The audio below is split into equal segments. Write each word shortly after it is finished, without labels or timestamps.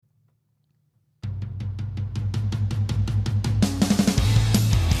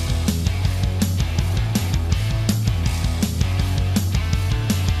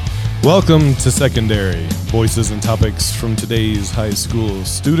Welcome to Secondary, voices and topics from today's high school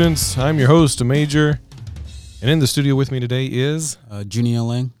students. I'm your host, Major, and in the studio with me today is... Junio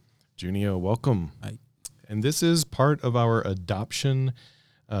Lang. Junio, welcome. Hi. And this is part of our adoption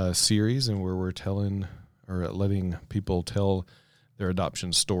series, and where we're telling or letting people tell their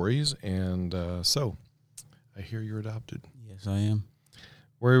adoption stories. And so, I hear you're adopted. Yes, I am.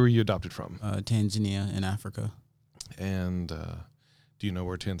 Where were you adopted from? Tanzania in Africa. And do you know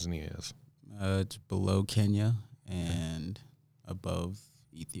where Tanzania is? It's below Kenya and above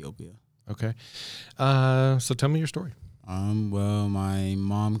Ethiopia. Okay. So tell me your story. Well, my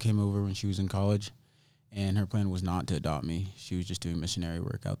mom came over when she was in college, and her plan was not to adopt me. She was just doing missionary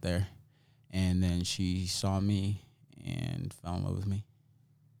work out there. And then she saw me and fell in love with me.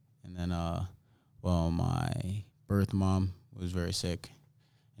 And then, my birth mom was very sick,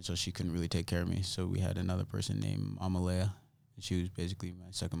 and so she couldn't really take care of me. So we had another person named Amalea. She was basically my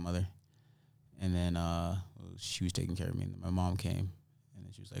second mother. And then she was taking care of me. And then my mom came, and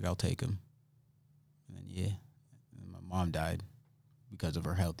then she was like, I'll take him. And then, yeah. And my mom died because of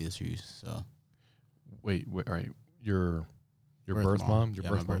her health issues. So, Wait, all right. Your birth mom? Your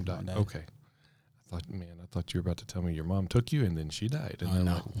birth mom died. Okay. I thought you were about to tell me your mom took you and then she died. And then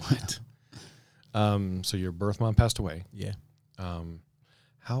no. Like, what? So your birth mom passed away. Yeah.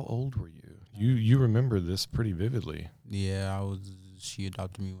 How old were you? You remember this pretty vividly. Yeah, she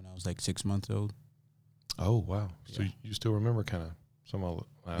adopted me when I was like 6 months old. Oh, wow. Yeah. So you still remember kind of some of it.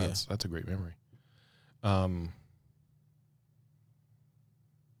 Wow, Yeah. That's a great memory.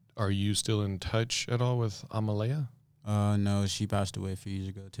 Are you still in touch at all with Amalea? No, she passed away a few years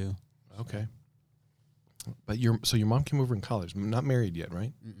ago too. Okay. But your mom came over in college, not married yet,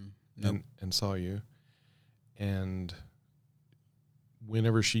 right? Nope. And saw you. And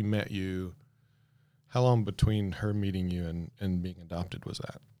whenever she met you, how long between her meeting you and being adopted was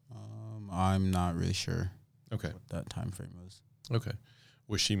that? I'm not really sure. Okay. What that time frame was. Okay.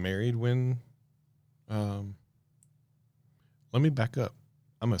 Was she married when? Let me back up.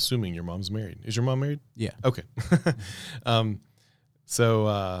 I'm assuming your mom's married. Is your mom married? Yeah. Okay.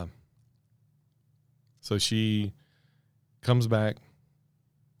 So she comes back,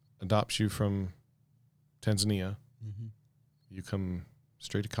 adopts you from Tanzania. Mm-hmm. You come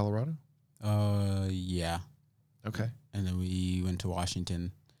straight to Colorado? Yeah. Okay. And then we went to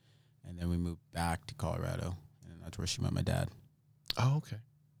Washington, and then we moved back to Colorado, and that's where she met my dad. Oh, okay.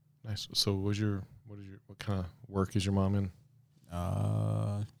 Nice. So what kind of work is your mom in?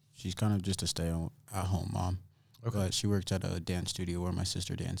 She's kind of just a stay-at-home mom. Okay. But she works at a dance studio where my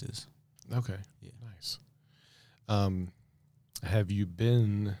sister dances. Okay. Yeah. Nice. Have you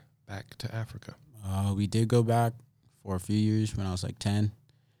been back to Africa? We did go back for a few years when I was like 10,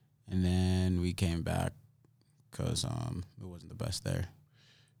 and then we came back because it wasn't the best there.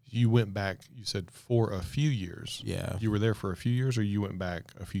 You went back, you said, for a few years. Yeah. You were there for a few years, or you went back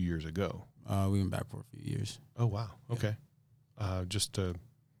a few years ago? We went back for a few years. Oh, wow. Yeah. Okay. Just to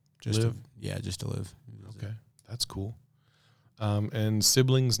Just live? just to live. Okay. That's cool. And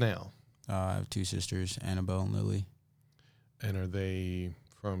siblings now? I have two sisters, Annabelle and Lily. And are they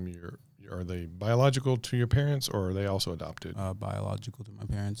are they biological to your parents, or are they also adopted? Biological to my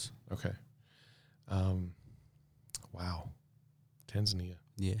parents. Okay. Wow. Tanzania.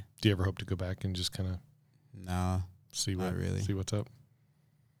 Yeah. Do you ever hope to go back and just kind of No, see not really. see what's up?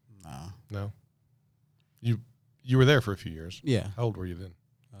 No. No. You were there for a few years. Yeah. How old were you then?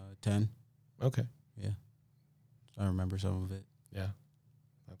 10. Okay. Yeah. I remember some of it. Yeah.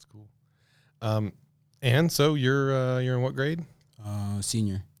 That's cool. And so you're in what grade?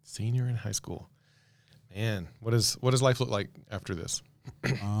 Senior. Senior in high school. Man, what does life look like after this?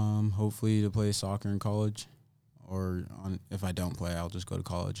 Hopefully to play soccer in college, or if I don't play, I'll just go to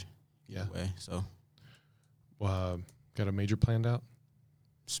college. Yeah. Either way. So Got a major planned out?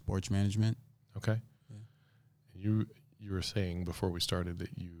 sports management. Okay. Yeah. You were saying before we started that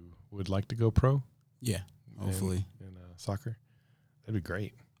you would like to go pro? Yeah. Hopefully. In soccer? That'd be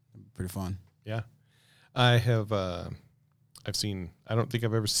great. Pretty fun. Yeah. I have I've seen, I don't think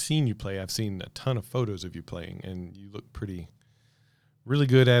I've ever seen you play. I've seen a ton of photos of you playing, and you look really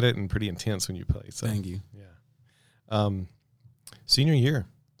good at it and pretty intense when you play. So Thank you. yeah. Senior year.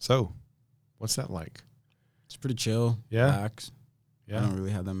 So what's that like? It's pretty chill. Yeah. Relax. I don't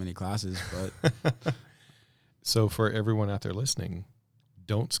really have that many classes, but So for everyone out there listening,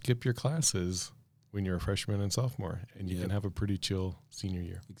 don't skip your classes when you're a freshman and sophomore, and you can have a pretty chill senior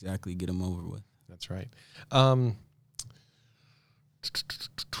year. exactly. Get them over with. That's right.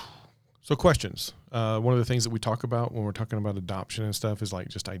 So questions. One of the things that we talk about when we're talking about adoption and stuff is like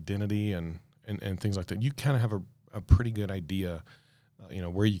just identity and things like that. You kind of have a pretty good idea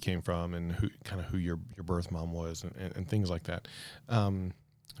where you came from and who your birth mom was and things like that.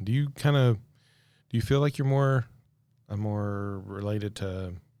 Do you feel like you're more related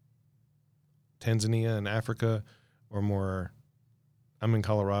to Tanzania and Africa, or more, I'm in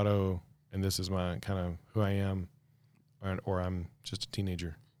Colorado and this is my kind of who I am, or I'm just a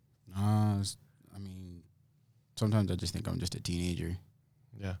teenager? I mean, sometimes I just think I'm just a teenager.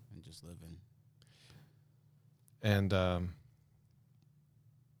 Yeah. And just living. And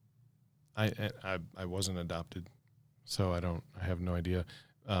I wasn't adopted, so I have no idea.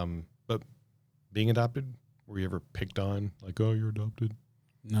 But being adopted, were you ever picked on, like, oh, you're adopted?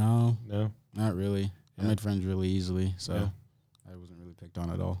 No, Not really. Yeah. I made friends really easily, so Yeah. I wasn't really picked on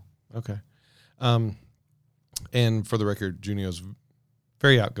at all. Okay. And for the record, Junio's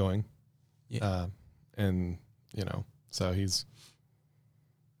very outgoing. Yeah. And so he's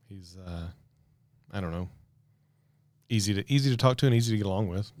I don't know, easy to talk to and easy to get along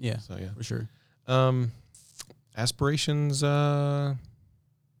with. Yeah, So yeah. for sure. Aspirations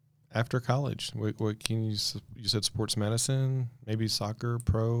after college. What can you said sports medicine, maybe soccer,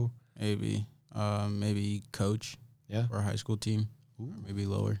 pro? Maybe coach. Yeah. For a high school team. Ooh. Or maybe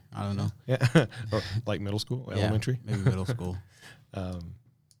lower. I don't know. Yeah. Or like middle school, Yeah, elementary. maybe middle school.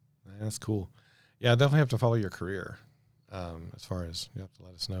 That's cool. Yeah, definitely have to follow your career. As far as you have to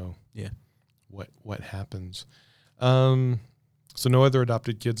let us know. Yeah. What happens. So no other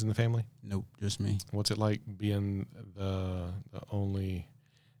adopted kids in the family? Nope, just me. What's it like being the only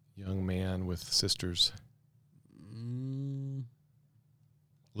young man with sisters? I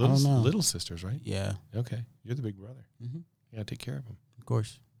don't know. Little sisters, right? Yeah. Okay, you're the big brother. Mm-hmm. You gotta take care of them. Of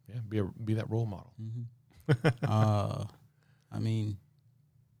course. Yeah, be that role model. Mm-hmm. I mean,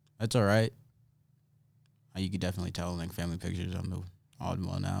 that's all right. You could definitely tell in like family pictures I'm the odd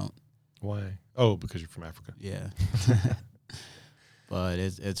one out. Why? Oh, because you're from Africa. Yeah. But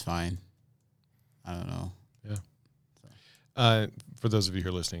it's fine. I don't know. Yeah. For those of you who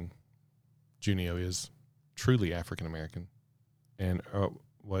are listening, Junio is truly African American. And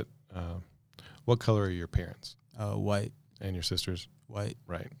what color are your parents? White. And your sisters? White.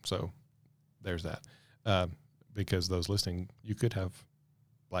 Right. So there's that. Because those listening, you could have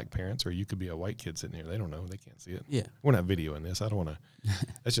black parents, or you could be a white kid sitting here. They don't know. They can't see it. Yeah. We're not videoing this. I don't want to.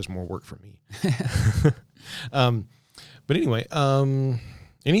 That's just more work for me. But anyway,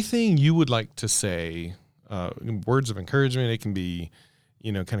 anything you would like to say, words of encouragement, it can be,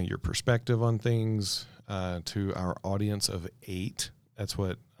 kind of your perspective on things to our audience of 8. That's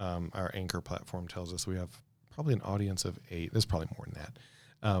what our Anchor platform tells us. We have probably an audience of 8. There's probably more than that.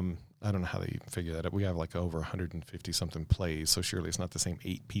 I don't know how they figure that up. We have like over 150 something plays, so surely it's not the same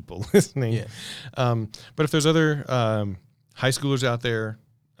 8 people listening. Yeah. But if there's other high schoolers out there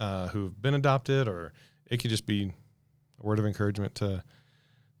who've been adopted, or it could just be a word of encouragement to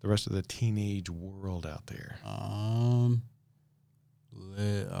the rest of the teenage world out there.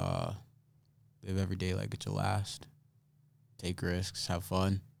 Live every day like it's your last. Take risks, have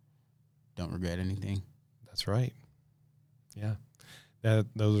fun. Don't regret anything. That's right. Yeah.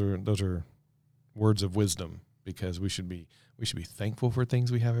 Those are words of wisdom, because we should be thankful for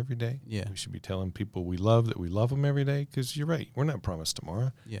things we have every day. Yeah. We should be telling people we love that we love them every day, because you're right. We're not promised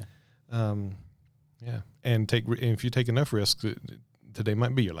tomorrow. Yeah. Yeah. And if you take enough risks, today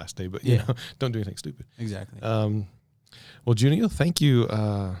might be your last day, but don't do anything stupid. Exactly. Well, Junio, thank you.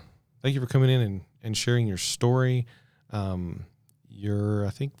 Thank you for coming in and sharing your story. You're, I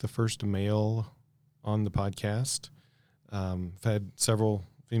think, the first male on the podcast. I've had several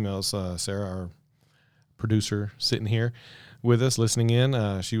females. Sarah, our producer, sitting here with us, listening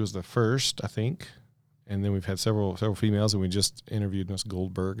in. She was the first, I think. And then we've had several females, and we just interviewed Miss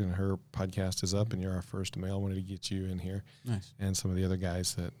Goldberg, and her podcast is up, and you're our first male. I wanted to get you in here. Nice. And some of the other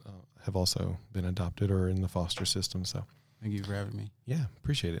guys that have also been adopted or in the foster system. So Thank you for having me. yeah,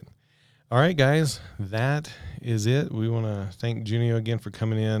 appreciate it. All right, guys, that is it. We want to thank Junio again for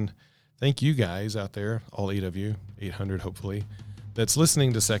coming in. Thank you guys out there, all 8 of you, 800 hopefully, that's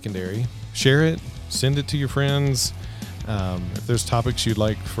listening to Secondary. Share it, send it to your friends. If there's topics you'd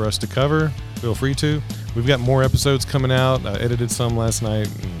like for us to cover, feel free to. We've got more episodes coming out. I edited some last night.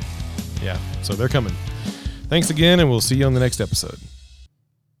 And yeah, so they're coming. Thanks again, and we'll see you on the next episode.